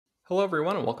Hello,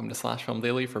 everyone, and welcome to Slash Film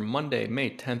Daily for Monday, May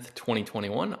 10th,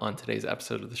 2021. On today's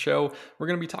episode of the show, we're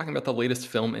going to be talking about the latest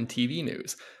film and TV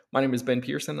news. My name is Ben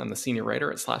Pearson. I'm the senior writer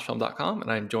at slashfilm.com,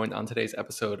 and I'm joined on today's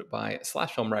episode by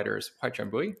Slash Film writers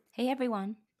Hoai-Tran Hey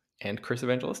everyone. and Chris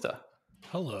Evangelista.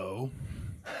 Hello.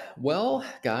 Well,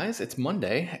 guys, it's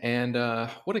Monday, and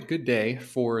what a good day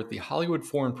for the Hollywood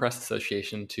Foreign Press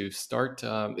Association to start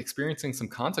experiencing some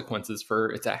consequences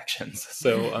for its actions.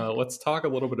 So let's talk a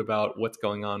little bit about what's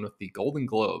going on with the Golden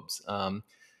Globes.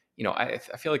 I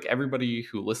feel like everybody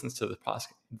who listens to this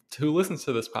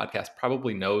podcast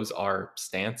probably knows our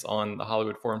stance on the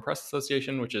Hollywood Foreign Press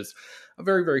Association, which is a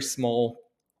very, very small,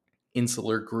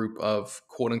 insular group of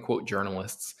quote unquote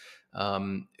journalists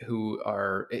who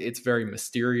are, it's very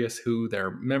mysterious who their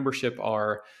membership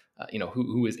are,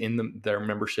 who is in their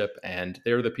membership. And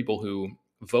they're the people who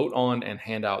vote on and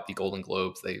hand out the Golden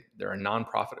Globes. They're a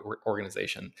nonprofit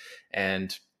organization.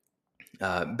 And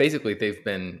basically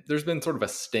there's been sort of a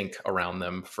stink around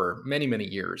them for many, many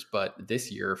years. But this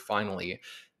year, finally,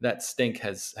 that stink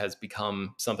has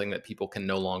become something that people can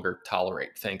no longer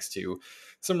tolerate, thanks to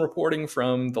some reporting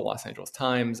from the Los Angeles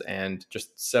Times and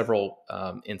just several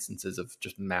instances of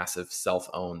just massive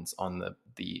self-owns on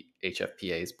the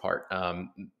HFPA's part.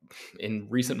 In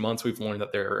recent months, we've learned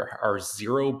that there are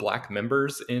 0 Black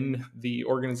members in the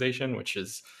organization, which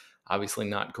is obviously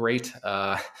not great.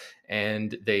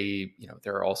 And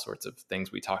there are all sorts of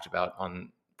things we talked about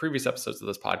on previous episodes of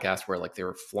this podcast where like they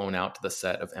were flown out to the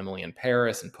set of Emily in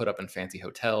Paris and put up in fancy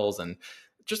hotels and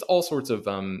just all sorts of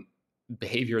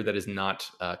behavior that is not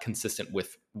consistent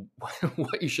with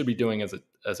what you should be doing as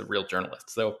a real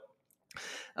journalist. So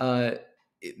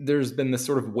there's been this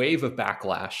sort of wave of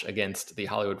backlash against the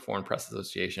Hollywood Foreign Press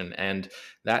Association, and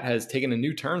that has taken a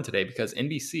new turn today because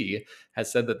NBC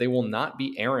has said that they will not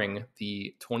be airing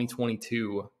the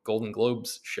 2022 Golden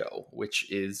Globes show,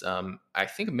 which is, I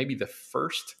think, maybe the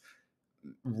first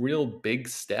real big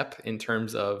step in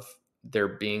terms of there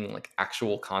being like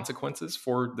actual consequences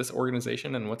for this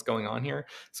organization and what's going on here.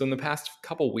 So in the past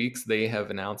couple weeks, they have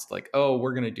announced like, oh,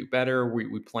 we're going to do better.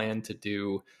 We plan to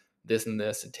do this and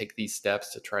this and take these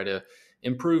steps to try to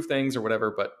improve things or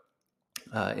whatever. But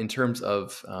in terms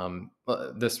of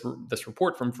this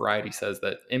report from Variety says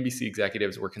that NBC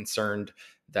executives were concerned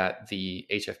that the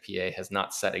HFPA has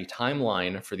not set a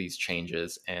timeline for these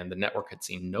changes, and the network had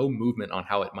seen no movement on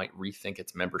how it might rethink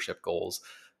its membership goals.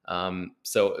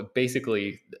 So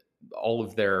basically, all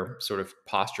of their sort of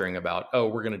posturing about, oh,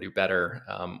 we're going to do better,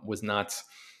 was not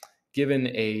given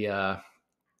a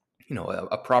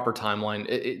proper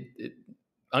timeline.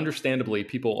 Understandably,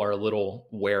 people are a little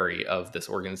wary of this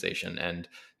organization, and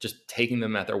just taking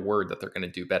them at their word that they're going to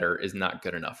do better is not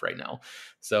good enough right now.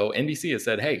 So NBC has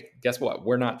said, hey, guess what?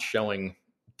 We're not showing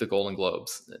the Golden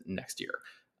Globes next year.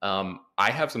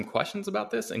 I have some questions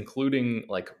about this, including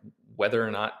like whether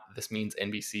or not this means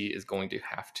NBC is going to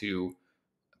have to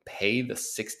pay the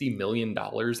 $60 million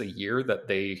a year that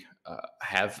they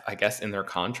have, I guess, in their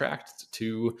contract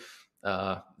to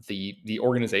the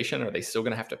organization. Are they still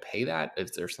going to have to pay that?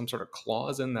 Is there some sort of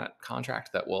clause in that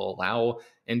contract that will allow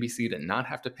NBC to not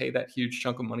have to pay that huge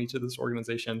chunk of money to this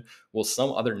organization? Will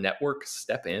some other network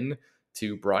step in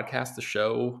to broadcast the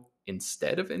show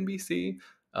instead of NBC?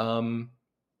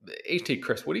 HT,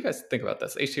 Chris, what do you guys think about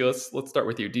this? HT, let's start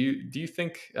with you. Do you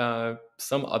think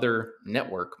some other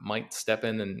network might step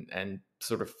in and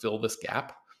sort of fill this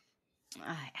gap?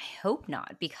 I hope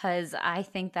not, because I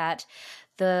think that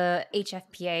the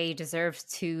HFPA deserves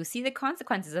to see the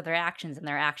consequences of their actions, and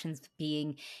their actions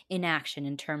being inaction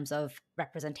in terms of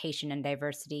representation and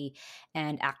diversity,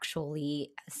 and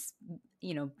actually,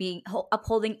 being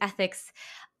upholding ethics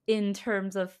in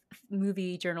terms of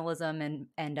movie journalism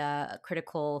and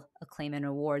critical acclaim and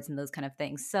awards and those kind of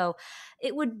things. So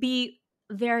it would be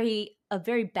a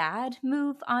very bad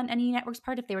move on any network's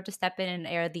part if they were to step in and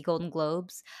air the Golden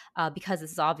Globes, because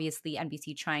this is obviously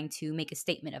NBC trying to make a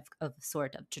statement of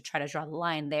sort of to try to draw the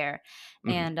line there.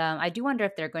 Mhm. And I do wonder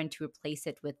if they're going to replace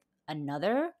it with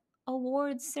another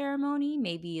awards ceremony,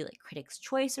 maybe like Critics'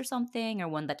 Choice or something, or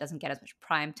one that doesn't get as much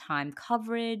prime time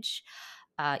coverage.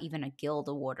 Even a guild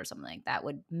award or something like that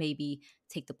would maybe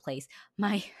take the place.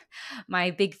 My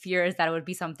big fear is that it would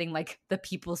be something like the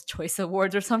People's Choice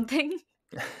Awards or something.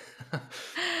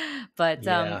 But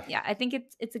Yeah. I think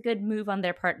it's a good move on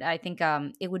their part. I think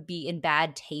it would be in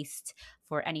bad taste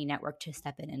for any network to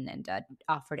step in and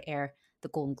offer to air the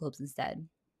Golden Globes instead.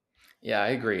 Yeah, I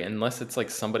agree. Unless it's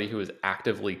like somebody who is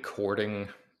actively courting,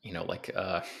 like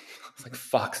like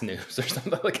Fox News or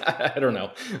something. Like I don't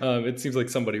know. It seems like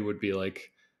somebody would be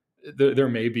like there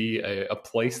may be a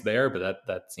place there, but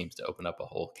that seems to open up a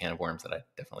whole can of worms that I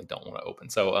definitely don't want to open.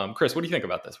 So, Chris, what do you think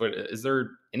about this? Is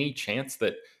there any chance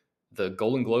that the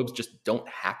Golden Globes just don't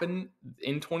happen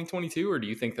in 2022, or do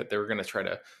you think that they're going to try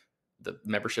to the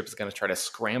membership is going to try to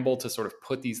scramble to sort of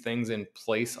put these things in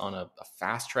place on a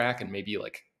fast track and maybe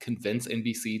like convince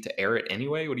NBC to air it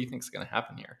anyway? What do you think is going to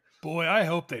happen here? Boy, I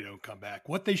hope they don't come back.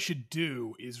 What they should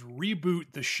do is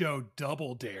reboot the show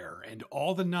Double Dare, and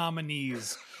all the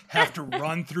nominees have to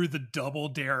run through the Double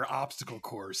Dare obstacle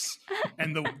course,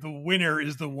 and the winner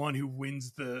is the one who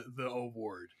wins the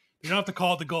award. You don't have to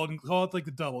call it like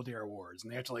the Double Dare Awards,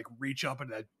 and they have to like reach up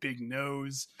into that big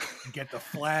nose and get the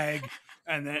flag,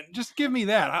 and then just give me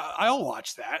that. I'll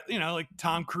watch that. You know, like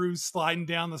Tom Cruise sliding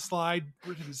down the slide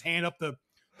with his hand up the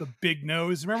big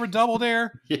nose. Remember Double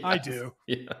Dare? Yes, I do.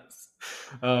 Yes.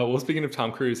 Well, speaking of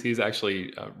Tom Cruise, he's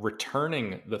actually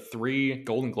returning the 3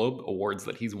 Golden Globe awards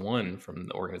that he's won from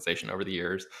the organization over the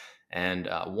years. And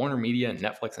Warner Media,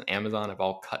 Netflix, and Amazon have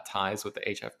all cut ties with the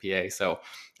HFPA. So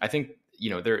I think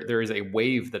there is a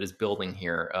wave that is building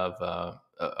here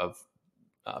of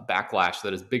backlash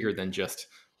that is bigger than just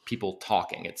people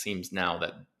talking. It seems now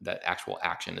that actual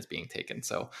action is being taken.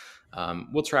 So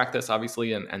we'll track this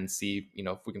obviously and see,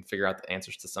 if we can figure out the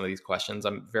answers to some of these questions.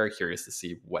 I'm very curious to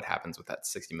see what happens with that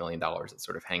 $60 million that's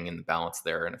sort of hanging in the balance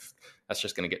there. And if that's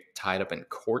just going to get tied up in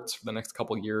courts for the next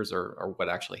couple of years or what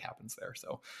actually happens there.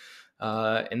 So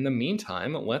in the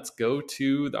meantime, let's go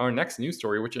to our next news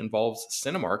story, which involves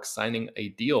Cinemark signing a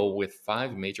deal with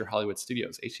 5 major Hollywood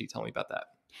studios. HT, tell me about that.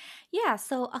 Yeah,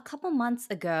 so a couple months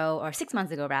ago, or 6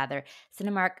 months ago rather,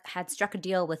 Cinemark had struck a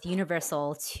deal with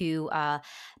Universal to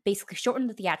basically shorten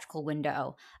the theatrical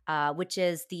window, which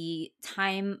is the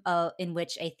time in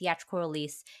which a theatrical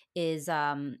release is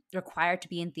required to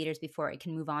be in theaters before it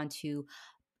can move on to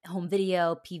home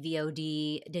video,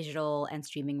 PVOD, digital, and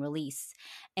streaming release.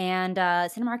 And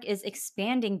Cinemark is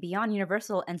expanding beyond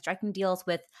Universal and striking deals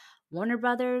with Warner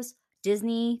Brothers,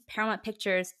 Disney, Paramount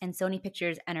Pictures, and Sony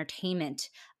Pictures Entertainment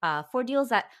for deals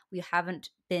that we haven't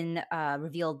been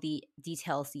revealed the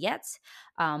details yet.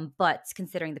 But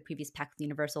considering the previous pact with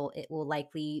Universal, it will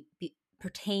likely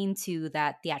pertain to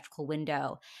that theatrical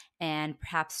window and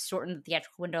perhaps shorten the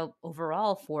theatrical window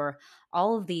overall for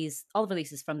all the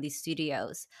releases from these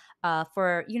studios.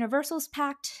 For Universal's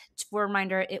pact, for a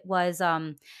reminder, it was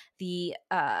the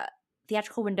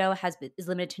theatrical window is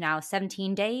limited to now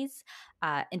 17 days,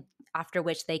 after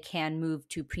which they can move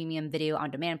to premium video on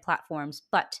demand platforms.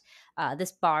 But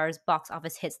this bars box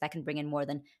office hits that can bring in more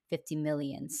than 50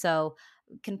 million. So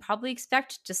can probably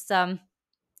expect just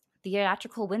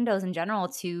theatrical windows in general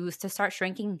to start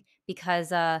shrinking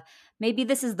because maybe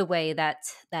this is the way that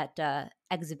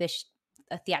exhibition,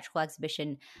 a theatrical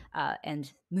exhibition,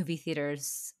 and movie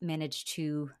theaters manage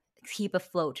to keep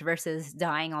afloat versus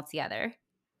dying altogether.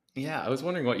 Yeah, I was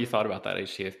wondering what you thought about that,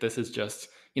 HT. If this is just,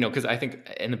 because I think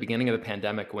in the beginning of the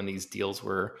pandemic, when these deals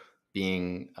were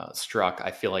being struck,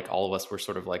 I feel like all of us were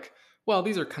sort of like, well,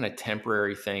 these are kind of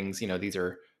temporary things. These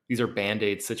are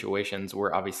band-aid situations.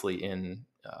 We're obviously in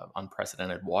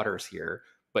unprecedented waters here,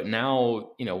 but now,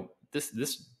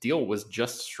 this deal was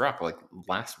just struck like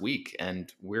last week,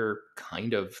 and we're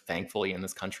kind of thankfully in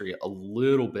this country a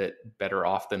little bit better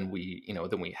off than we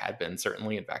had been,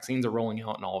 certainly, and vaccines are rolling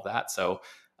out and all of that. So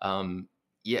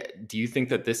yeah, do you think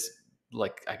that this,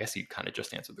 like, I guess you kind of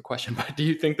just answered the question, but do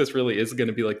you think this really is going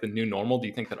to be like the new normal? Do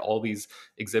you think that all these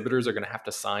exhibitors are going to have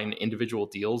to sign individual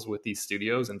deals with these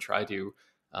studios and try to,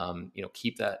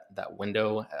 keep that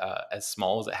window as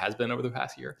small as it has been over the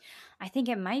past year? I think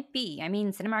it might be. I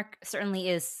mean, Cinemark certainly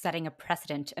is setting a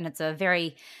precedent, and it's a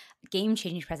very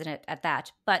game-changing precedent at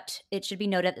that. But it should be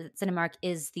noted that Cinemark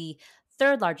is the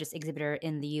third largest exhibitor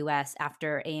in the US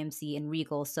after AMC and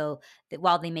Regal. So that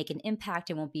while they make an impact,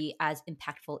 it won't be as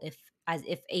impactful as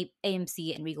if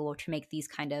AMC and Regal were to make these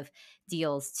kind of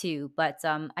deals too. But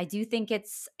I do think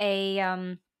it's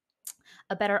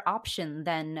a better option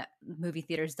than movie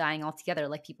theaters dying altogether,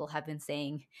 like people have been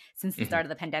saying since the start of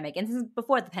the pandemic and since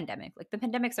before the pandemic. Like the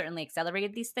pandemic certainly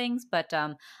accelerated these things, but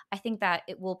I think that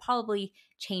it will probably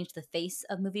change the face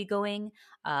of movie going,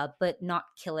 but not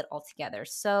kill it altogether.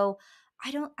 So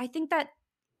I think that,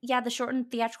 yeah, the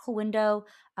shortened theatrical window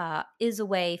is a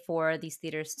way for these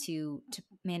theaters to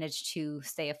manage to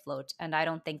stay afloat, and I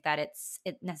don't think that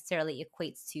it necessarily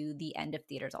equates to the end of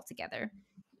theaters altogether.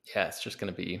 Yeah, it's just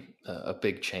going to be a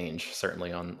big change,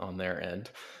 certainly on their end.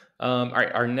 All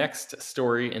right, our next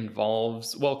story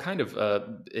involves, well, kind of,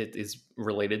 it is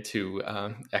related to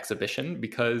exhibition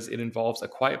because it involves A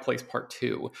Quiet Place Part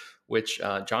 2, which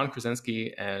John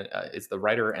Krasinski is the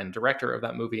writer and director of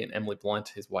that movie, and Emily Blunt,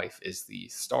 his wife, is the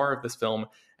star of this film.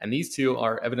 And these two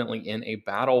are evidently in a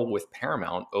battle with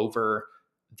Paramount over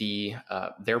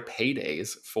their paydays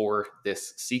for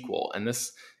this sequel. And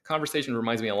this conversation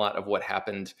reminds me a lot of what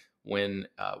happened when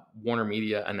Warner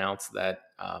Media announced that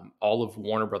all of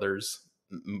Warner Brothers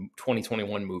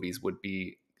 2021 movies would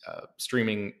be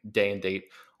streaming day and date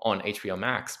on HBO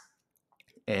Max.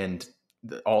 And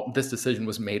this decision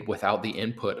was made without the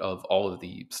input of all of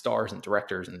the stars and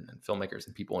directors and filmmakers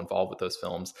and people involved with those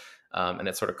films. And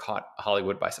it sort of caught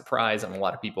Hollywood by surprise. And a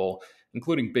lot of people,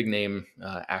 including big name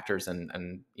actors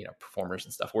and performers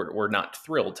and stuff, were not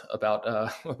thrilled about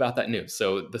that news.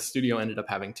 So the studio ended up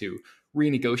having to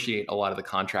renegotiate a lot of the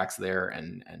contracts there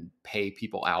and pay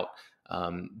people out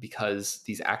because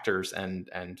these actors and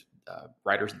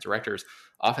writers and directors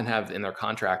often have in their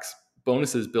contracts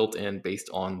bonuses built in based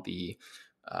on the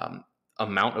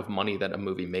amount of money that a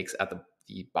movie makes at the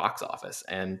box office.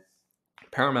 And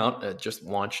Paramount just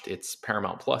launched its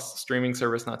Paramount Plus streaming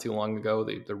service not too long ago.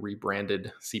 They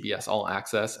rebranded CBS All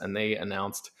Access, and they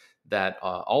announced that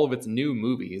all of its new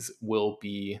movies will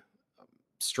be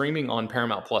streaming on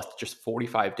Paramount Plus just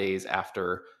 45 days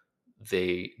after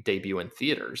they debut in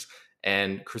theaters.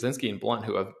 And Krasinski and Blunt,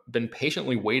 who have been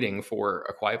patiently waiting for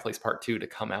A Quiet Place Part 2 to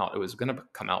come out, it was going to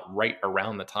come out right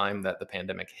around the time that the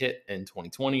pandemic hit in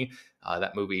 2020.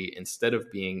 That movie, instead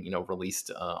of being released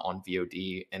on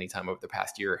VOD anytime over the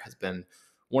past year, has been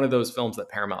one of those films that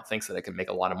Paramount thinks that it can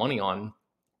make a lot of money on.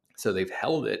 So they've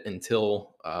held it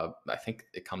until I think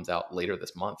it comes out later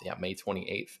this month, May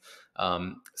 28th.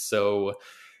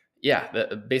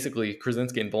 Basically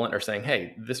Krasinski and Blunt are saying,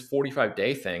 hey, this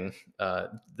 45-day thing,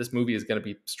 this movie is going to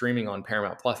be streaming on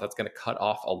Paramount Plus. That's going to cut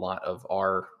off a lot of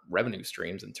our revenue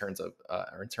streams in terms of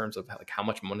like how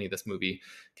much money this movie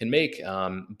can make.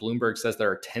 Bloomberg says there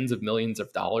are tens of millions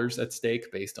of dollars at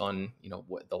stake based on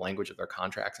what the language of their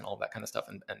contracts and all that kind of stuff.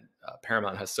 And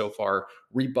Paramount has so far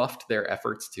rebuffed their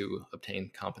efforts to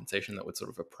obtain compensation that would sort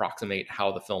of approximate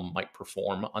how the film might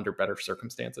perform under better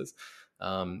circumstances.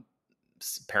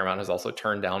 Paramount has also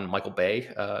turned down Michael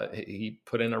Bay. He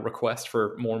put in a request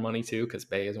for more money too, because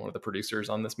Bay is one of the producers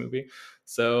on this movie.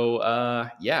 So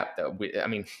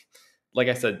like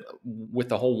I said, with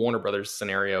the whole Warner Brothers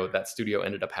scenario, that studio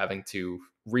ended up having to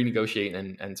renegotiate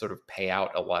and sort of pay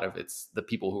out a lot of the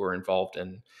people who were involved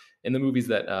in the movies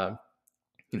that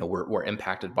were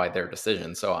impacted by their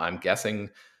decision. So I'm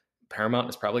guessing Paramount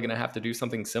is probably going to have to do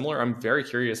something similar. I'm very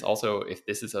curious also if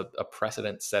this is a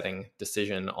precedent-setting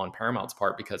decision on Paramount's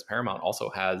part, because Paramount also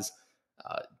has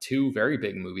two very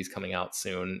big movies coming out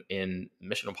soon in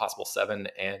Mission Impossible 7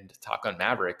 and Top Gun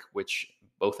Maverick, which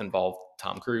both involve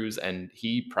Tom Cruise, and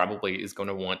he probably is going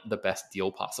to want the best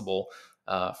deal possible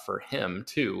for him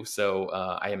too. So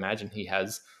I imagine he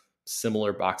has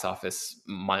similar box office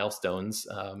milestones,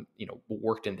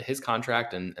 worked into his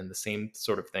contract, and the same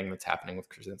sort of thing that's happening with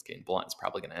Krasinski and Blunt is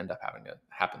probably going to end up having to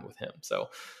happen with him. So,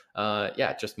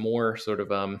 just more sort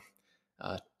of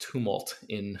tumult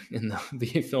in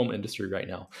the film industry right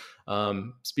now.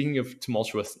 Speaking of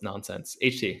tumultuous nonsense,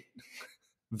 HT,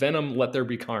 Venom: Let There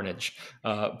Be Carnage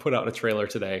put out a trailer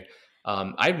today.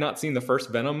 I've not seen the first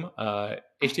Venom.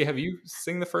 HT, have you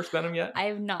seen the first Venom yet? I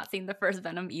have not seen the first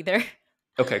Venom either.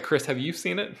 Okay, Chris, have you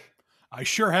seen it? I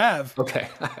sure have. Okay,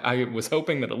 I was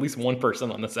hoping that at least one person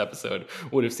on this episode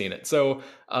would have seen it. So,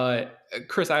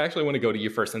 Chris, I actually want to go to you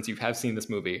first, since you have seen this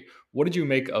movie. What did you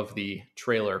make of the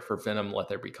trailer for Venom: Let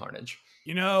There Be Carnage?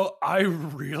 I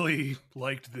really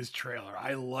liked this trailer.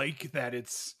 I like that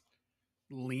it's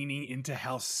leaning into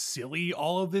how silly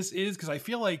all of this is, because I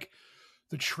feel like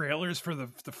the trailers for the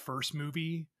first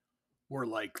movie were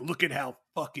like, look at how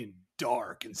fucking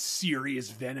dark and serious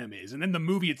Venom is. And then the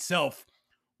movie itself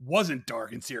wasn't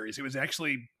dark and serious. It was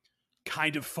actually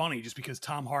kind of funny just because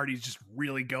Tom Hardy's just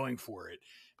really going for it.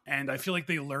 And I feel like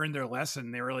they learned their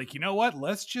lesson. They were like, you know what?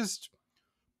 Let's just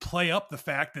play up the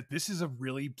fact that this is a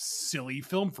really silly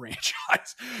film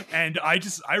franchise. And I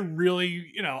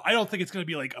really, I don't think it's going to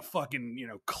be like a fucking,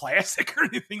 classic or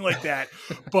anything like that.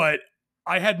 But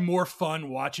I had more fun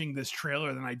watching this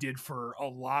trailer than I did for a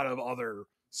lot of other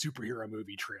superhero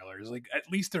movie trailers. Like,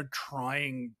 at least they're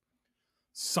trying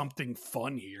something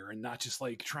fun here and not just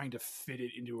like trying to fit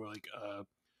it into like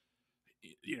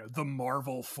the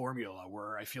Marvel formula,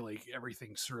 where I feel like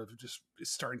everything sort of just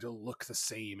is starting to look the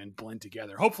same and blend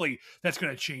together. Hopefully that's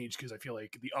going to change, because I feel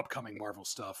like the upcoming Marvel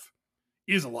stuff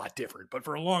is a lot different. But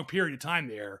for a long period of time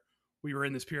there, we were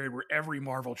in this period where every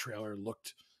Marvel trailer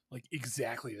looked like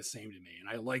exactly the same to me. And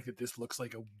I like that this looks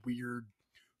like a weird,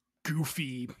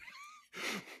 goofy,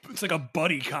 it's like a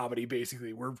buddy comedy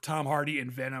basically, where Tom Hardy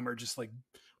and Venom are just like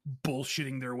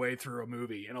bullshitting their way through a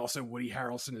movie. And also Woody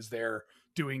Harrelson is there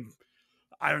doing,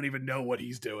 I don't even know what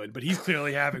he's doing, but he's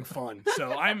clearly having fun.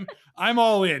 So I'm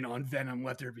all in on Venom,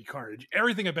 Let There Be Carnage.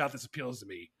 Everything about this appeals to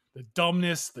me. The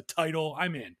dumbness, the title,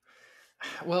 I'm in.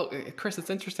 Well, Chris,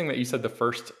 it's interesting that you said the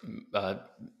first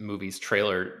movie's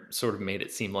trailer sort of made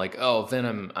it seem like, oh,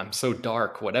 Venom, I'm so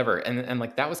dark, whatever. And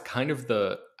like that was kind of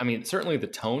I mean, certainly the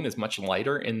tone is much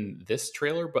lighter in this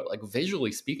trailer, but like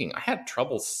visually speaking, I had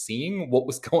trouble seeing what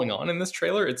was going on in this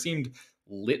trailer. It seemed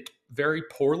lit very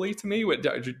poorly to me.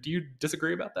 Do you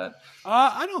disagree about that?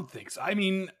 I don't think so. I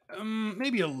mean,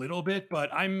 maybe a little bit,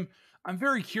 but I'm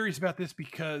very curious about this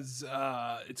because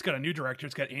it's got a new director.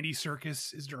 It's got Andy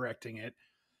Serkis is directing it,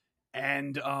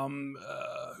 and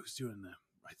who's doing them?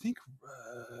 I think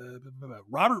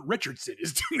Robert Richardson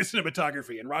is doing the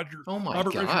cinematography, and Oh my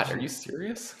Robert God, Richardson, are you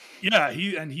serious? yeah,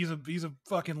 he's a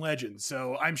fucking legend.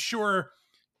 So I'm sure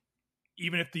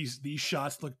even if these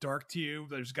shots look dark to you,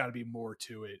 there's got to be more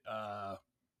to it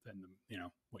than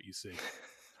what you see.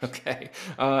 Okay.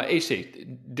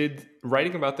 AC, did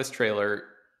writing about this trailer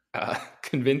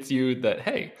convince you that,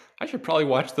 hey, I should probably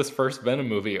watch this first Venom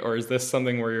movie? Or is this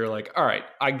something where you're like, all right,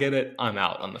 I get it, I'm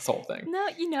out on this whole thing?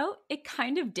 No, it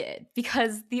kind of did,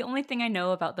 because the only thing I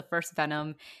know about the first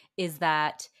Venom is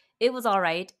that it was all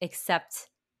right, except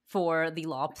for the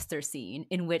lobster scene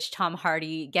in which Tom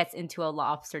Hardy gets into a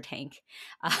lobster tank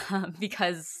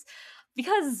because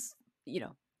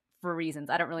for reasons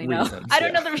I don't really know. I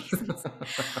don't know the reasons.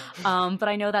 But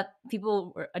I know that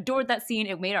people adored that scene.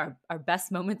 It made our best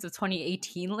moments of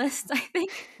 2018 list, I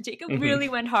think. Jacob really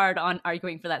went hard on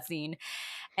arguing for that scene.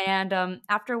 And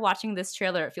after watching this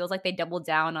trailer, it feels like they doubled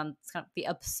down on kind of the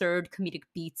absurd comedic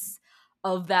beats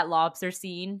of that lobster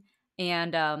scene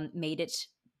and made it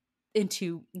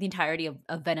into the entirety of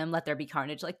Venom, Let There Be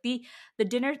Carnage. Like the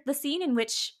scene in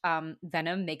which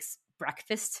Venom makes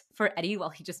breakfast for Eddie while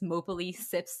he just mopily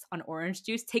sips on orange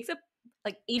juice takes up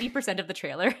like 80% of the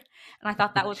trailer. And I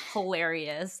thought that was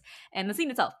hilarious. And the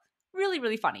scene itself, really,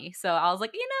 really funny. So I was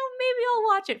like, maybe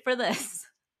I'll watch it for this.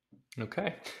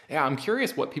 Okay. Yeah, I'm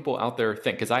curious what people out there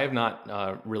think, because I have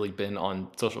not really been on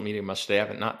social media much today. I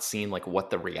haven't not seen like what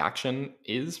the reaction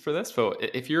is for this. So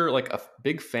if you're like a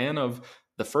big fan of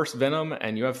the first Venom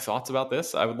and you have thoughts about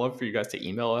this, I would love for you guys to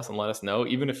email us and let us know,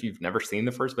 even if you've never seen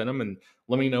the first Venom, and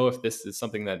let me know if this is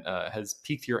something that has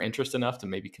piqued your interest enough to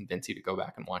maybe convince you to go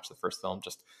back and watch the first film.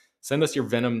 Just send us your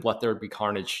Venom, Let There Be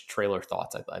Carnage trailer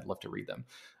thoughts. I'd love to read them.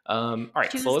 All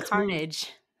right, Choose so let's Carnage.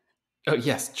 Oh,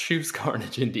 yes, choose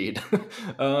Carnage indeed.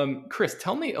 Chris,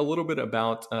 tell me a little bit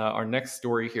about our next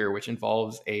story here, which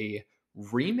involves a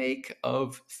remake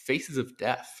of Faces of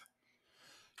Death.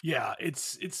 Yeah,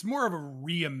 it's more of a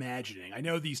reimagining. I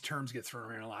know these terms get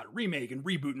thrown around a lot: remake and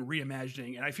reboot and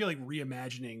reimagining, and I feel like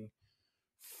reimagining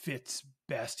fits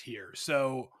best here.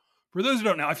 So, for those who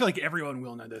don't know, I feel like everyone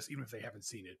will know this, even if they haven't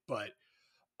seen it. But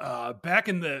back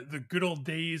in the good old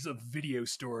days of video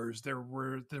stores, there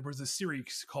was a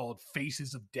series called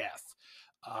Faces of Death.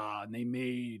 And they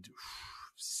made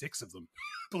 6 of them,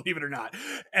 believe it or not.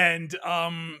 And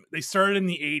they started in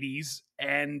the 80s,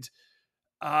 and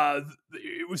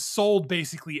it was sold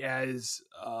basically as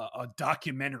a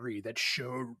documentary that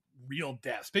showed real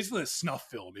deaths, basically a snuff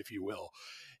film, if you will.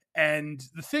 And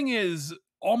the thing is,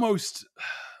 almost,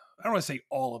 I don't want to say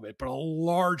all of it, but a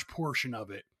large portion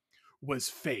of it was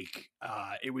fake.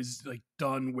 It was like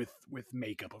done with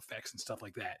makeup effects and stuff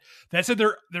like that. That said,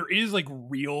 there is like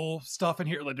real stuff in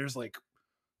here. Like there's like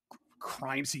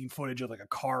crime scene footage of like a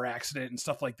car accident and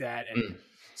stuff like that. And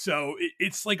so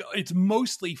it's like, it's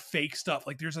mostly fake stuff.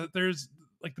 Like there's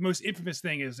like the most infamous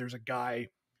thing is there's a guy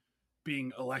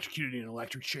being electrocuted in an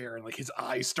electric chair and like his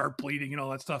eyes start bleeding and all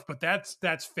that stuff. But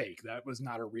that's fake. That was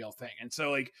not a real thing. And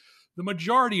so like the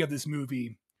majority of this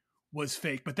movie was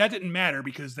fake, but that didn't matter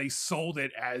because they sold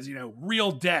it as,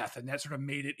 real death. And that sort of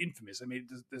made it infamous. It made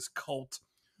it this cult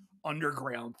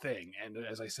underground thing. And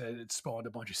as I said, it spawned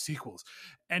a bunch of sequels.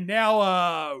 And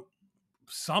now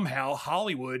somehow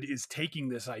Hollywood is taking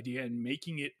this idea and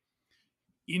making it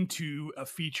into a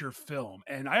feature film.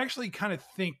 And I actually kind of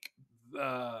think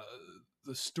the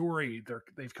story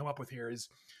they've come up with here is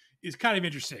kind of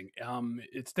interesting.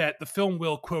 It's that the film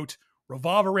will, quote,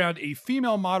 revolve around a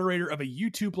female moderator of a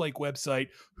YouTube-like website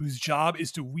whose job is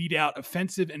to weed out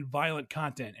offensive and violent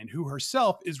content, and who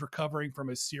herself is recovering from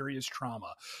a serious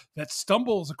trauma that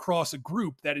stumbles across a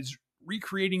group that is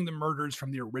recreating the murders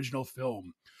from the original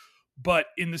film. But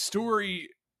in the story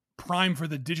prime for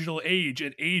the digital age,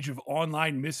 an age of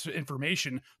online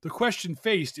misinformation, the question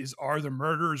faced is, are the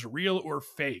murders real or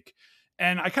fake?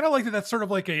 And I kind of like that. That's sort of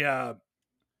like a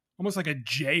almost like a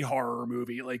J horror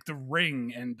movie, like The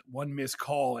Ring and One Missed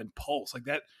Call and Pulse, like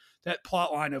that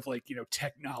plot line of like,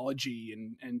 technology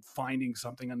and finding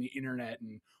something on the internet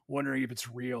and wondering if it's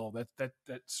real.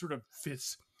 That sort of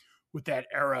fits with that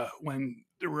era when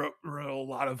there were a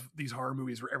lot of these horror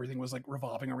movies where everything was like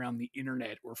revolving around the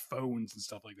internet or phones and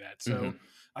stuff like that. So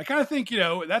I kind of think,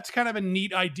 that's kind of a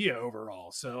neat idea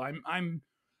overall. So I'm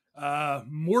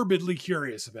morbidly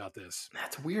curious about this.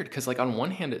 That's weird because, like, on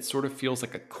one hand, it sort of feels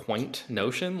like a quaint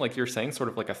notion, like you're saying, sort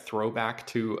of like a throwback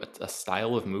to a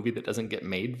style of movie that doesn't get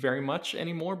made very much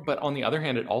anymore. But on the other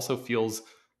hand, it also feels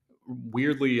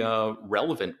weirdly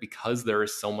relevant because there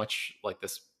is so much, like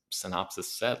this synopsis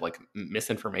said, like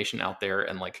misinformation out there,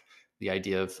 and like the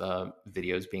idea of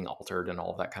videos being altered and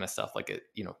all of that kind of stuff. Like it,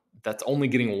 that's only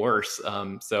getting worse.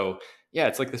 So yeah,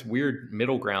 it's like this weird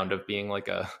middle ground of being like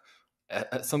a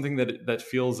something that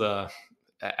feels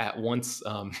at once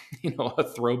a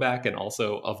throwback and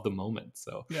also of the moment.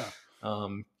 So yeah.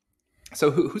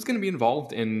 So who's going to be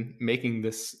involved in making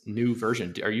this new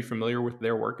version? Are you familiar with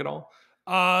their work at all?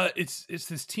 It's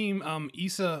this team,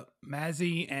 Issa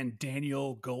Mazzy and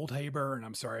Daniel Goldhaber, and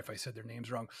I'm sorry if I said their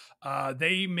names wrong.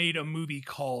 They made a movie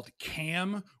called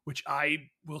Cam, which I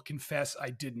will confess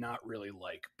I did not really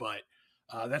like, but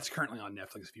that's currently on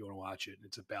Netflix if you want to watch it.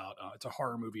 It's about it's a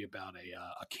horror movie about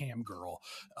a cam girl,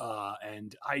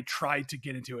 and I tried to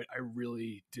get into it. I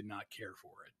really did not care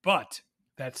for it, but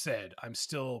that said, I'm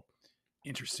still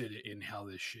interested in how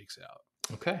this shakes out.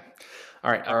 Okay.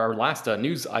 All right. Our last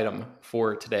news item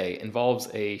for today involves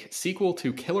a sequel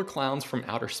to Killer Klowns from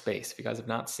Outer Space. If you guys have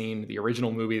not seen the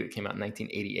original movie that came out in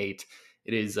 1988,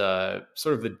 it is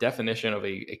sort of the definition of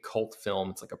a cult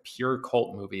film. It's like a pure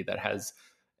cult movie that has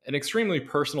an extremely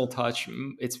personal touch.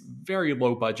 It's very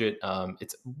low budget.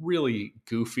 It's really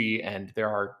goofy, and there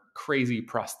are crazy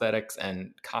prosthetics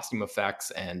and costume effects,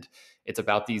 and it's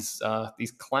about these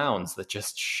clowns that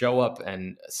just show up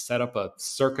and set up a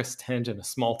circus tent in a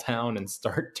small town and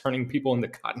start turning people into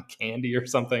cotton candy or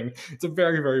something. It's a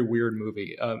very, very weird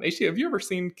movie. HT, have you ever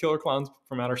seen Killer Clowns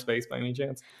from Outer Space by any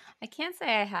chance? I can't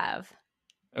say I have.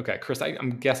 Okay, Chris,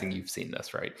 I'm guessing you've seen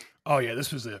this, right? Oh yeah,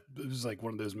 this was like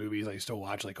one of those movies I used to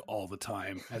watch like all the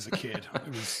time as a kid. It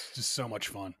was just so much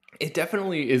fun. It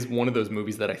definitely is one of those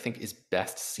movies that I think is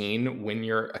best seen when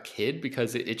you're a kid,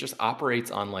 because it just operates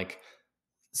on like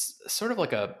sort of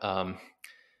like a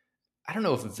I don't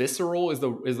know if visceral is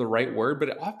the right word, but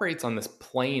it operates on this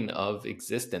plane of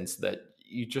existence that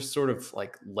you just sort of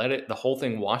like let the whole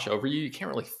thing wash over you. You can't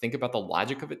really think about the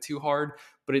logic of it too hard,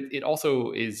 but it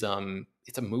also is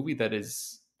it's a movie that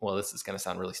is, well, this is going to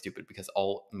sound really stupid because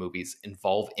all movies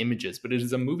involve images, but it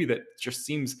is a movie that just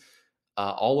seems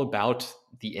all about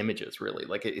the images, really.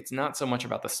 Like it's not so much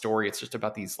about the story, it's just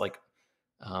about these like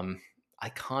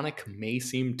iconic may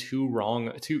seem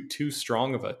too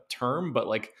strong of a term, but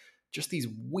like just these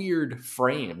weird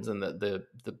frames and the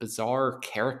bizarre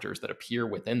characters that appear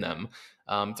within them.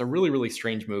 It's a really, really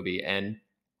strange movie. And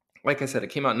like I said, it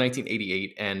came out in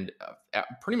 1988, and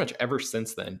pretty much ever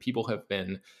since then, people have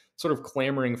been sort of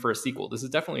clamoring for a sequel. This is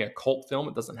definitely a cult film.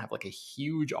 It doesn't have like a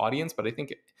huge audience, but I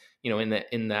think,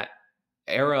 in that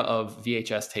era of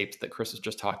VHS tapes that Chris was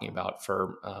just talking about,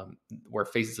 for where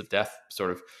Faces of Death sort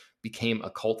of became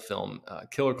a cult film,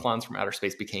 Killer Clowns from Outer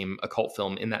Space became a cult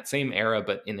film in that same era,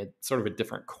 but in a sort of a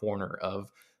different corner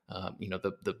of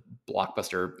the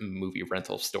blockbuster movie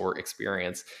rental store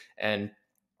experience. And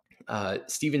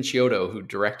Steven Chiodo, who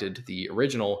directed the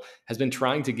original, has been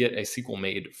trying to get a sequel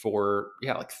made for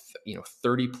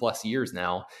 30 plus years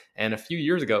now. And a few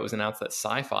years ago, it was announced that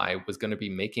Sci-Fi was going to be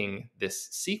making this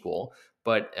sequel,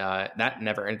 but that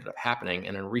never ended up happening.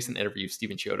 And in a recent interview,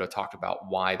 Steven Chiodo talked about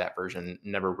why that version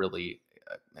never really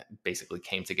basically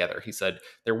came together. He said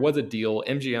there was a deal.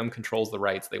 MGM controls the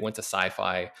rights. They went to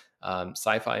Sci-Fi.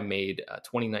 Sci-Fi made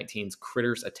 2019's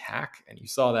Critters Attack, and you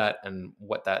saw that and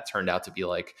what that turned out to be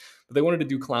like. But they wanted to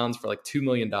do Clowns for like $2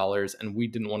 million, and we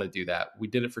didn't want to do that. We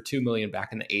did it for $2 million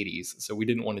back in the 80s, so we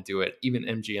didn't want to do it. Even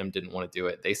MGM didn't want to do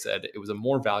it. They said it was a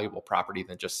more valuable property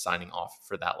than just signing off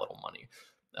for that little money.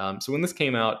 So when this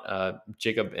came out,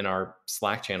 Jacob in our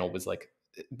Slack channel was like,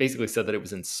 basically said that it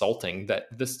was insulting that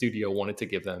the studio wanted to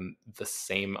give them the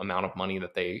same amount of money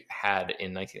that they had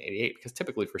in 1988, because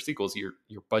typically for sequels, your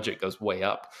budget goes way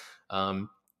up.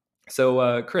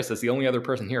 So, Chris, as the only other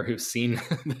person here who's seen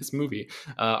this movie,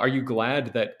 are you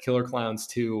glad that Killer Clowns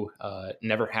 2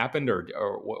 never happened,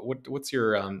 or what's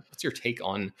your take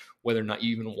on whether or not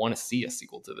you even want to see a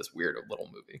sequel to this weird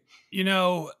little movie? You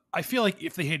know, I feel like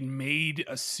if they had made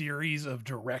a series of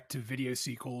direct-to-video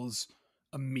sequels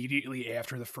immediately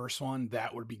after the first one,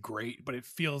 that would be great. But it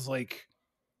feels like,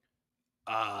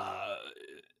 I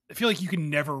feel like you can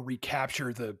never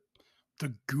recapture the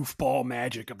goofball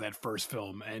magic of that first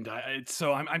film, and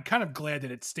I'm kind of glad that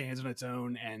it stands on its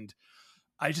own. And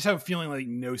I just have a feeling like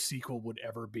no sequel would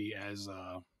ever be as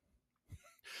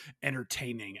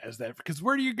entertaining as that, because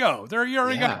where do you go? You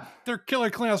already got their Killer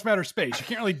Clowns from Outer Space. You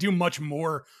can't really do much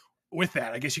more with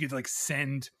that. I guess you could like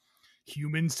send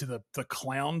humans to the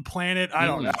clown planet. I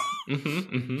don't know.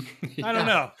 I don't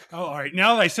know. Oh, all right.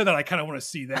 Now that I said that, I kind of want to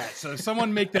see that. So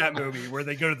someone make that movie where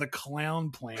they go to the clown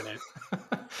planet.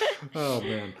 Oh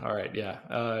man. All right.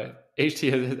 Yeah.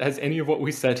 HT, has any of what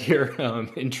we said here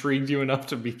intrigued you enough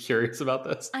to be curious about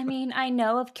this? I mean, I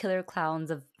know of Killer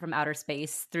Clowns from Outer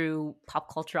Space through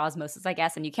pop culture osmosis, I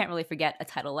guess, and you can't really forget a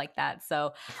title like that.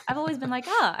 So I've always been like,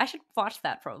 I should watch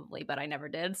that probably, but I never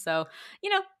did. So,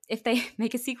 if they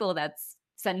make a sequel that's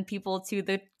send people to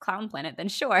the clown planet, then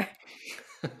sure.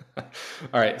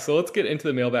 All right, so let's get into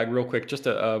the mailbag real quick. Just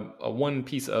a one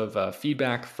piece of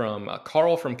feedback from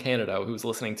Carl from Canada, who's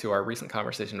listening to our recent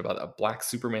conversation about a Black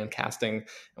Superman casting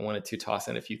and wanted to toss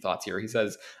in a few thoughts here. He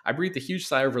says, I breathed a huge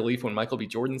sigh of relief when Michael B.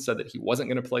 Jordan said that he wasn't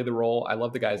going to play the role. I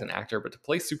love the guy as an actor, but to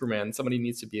play Superman, somebody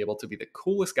needs to be able to be the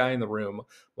coolest guy in the room,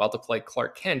 while to play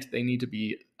Clark Kent, they need to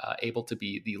be able to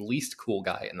be the least cool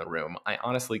guy in the room. I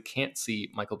honestly can't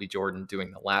see Michael B. Jordan doing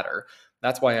the latter.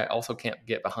 That's why I also can't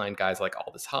get behind guys like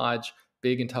Aldous Hodge.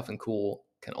 Big and tough and cool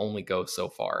can only go so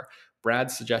far.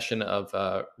 Brad's suggestion of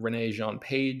Renee Jean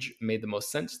Page made the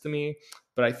most sense to me,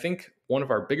 but I think one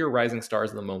of our bigger rising stars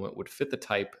of the moment would fit the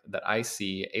type that I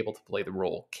see able to play the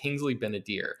role, Kingsley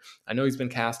Ben-Adir. I know he's been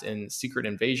cast in Secret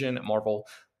Invasion at Marvel,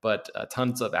 but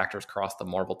tons of actors cross the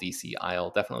Marvel DC aisle.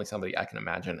 Definitely somebody I can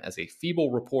imagine as a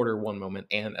feeble reporter one moment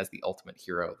and as the ultimate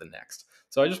hero the next.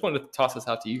 So I just wanted to toss this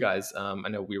out to you guys. I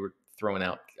know we were throwing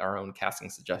out our own casting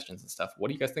suggestions and stuff. What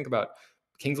do you guys think about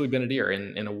Kingsley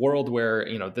Ben-Adir in a world where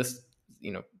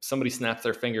somebody snaps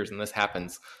their fingers and this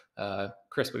happens?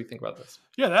 Chris, what do you think about this?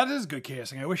 Yeah, that is good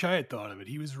casting. I wish I had thought of it.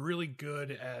 He was really good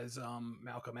as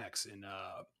Malcolm X in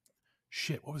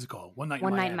what was it called? One Night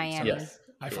in Miami. Yes.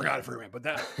 I forgot it for a minute,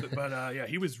 but yeah,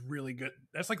 he was really good.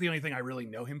 That's like the only thing I really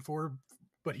know him for,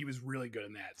 but he was really good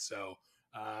in that. So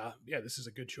yeah, this is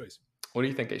a good choice. What do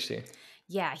you think, HT?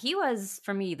 Yeah, he was,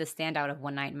 for me, the standout of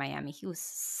One Night in Miami. He was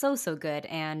so good.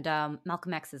 And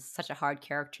Malcolm X is such a hard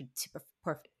character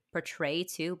to portray,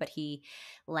 too, but he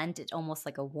lent it almost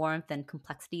like a warmth and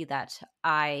complexity that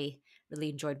I really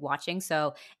enjoyed watching.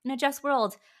 So in a just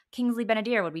world, Kingsley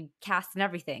Ben-Adir would be cast in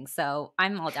everything. So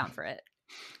I'm all down for it.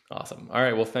 Awesome. All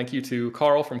right. Well, thank you to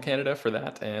Carl from Canada for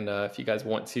that. And if you guys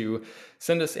want to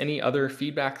send us any other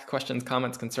feedback, questions,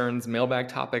 comments, concerns, mailbag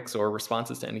topics, or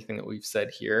responses to anything that we've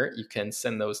said here, you can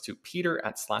send those to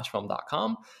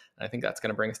peter@slashfilm.com. And I think that's going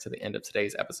to bring us to the end of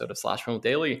today's episode of Slash Film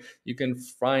Daily. You can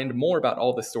find more about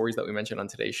all the stories that we mentioned on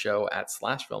today's show at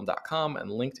slashfilm.com and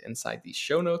linked inside the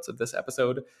show notes of this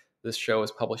episode. This show is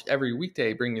published every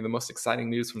weekday, bringing you the most exciting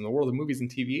news from the world of movies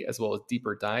and TV, as well as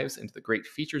deeper dives into the great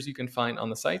features you can find on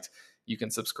the site. You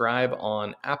can subscribe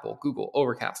on Apple, Google,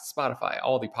 Overcast, Spotify,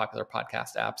 all the popular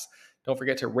podcast apps. Don't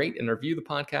forget to rate and review the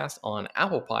podcast on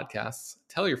Apple Podcasts.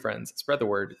 Tell your friends, spread the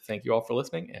word. Thank you all for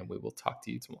listening, and we will talk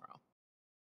to you tomorrow.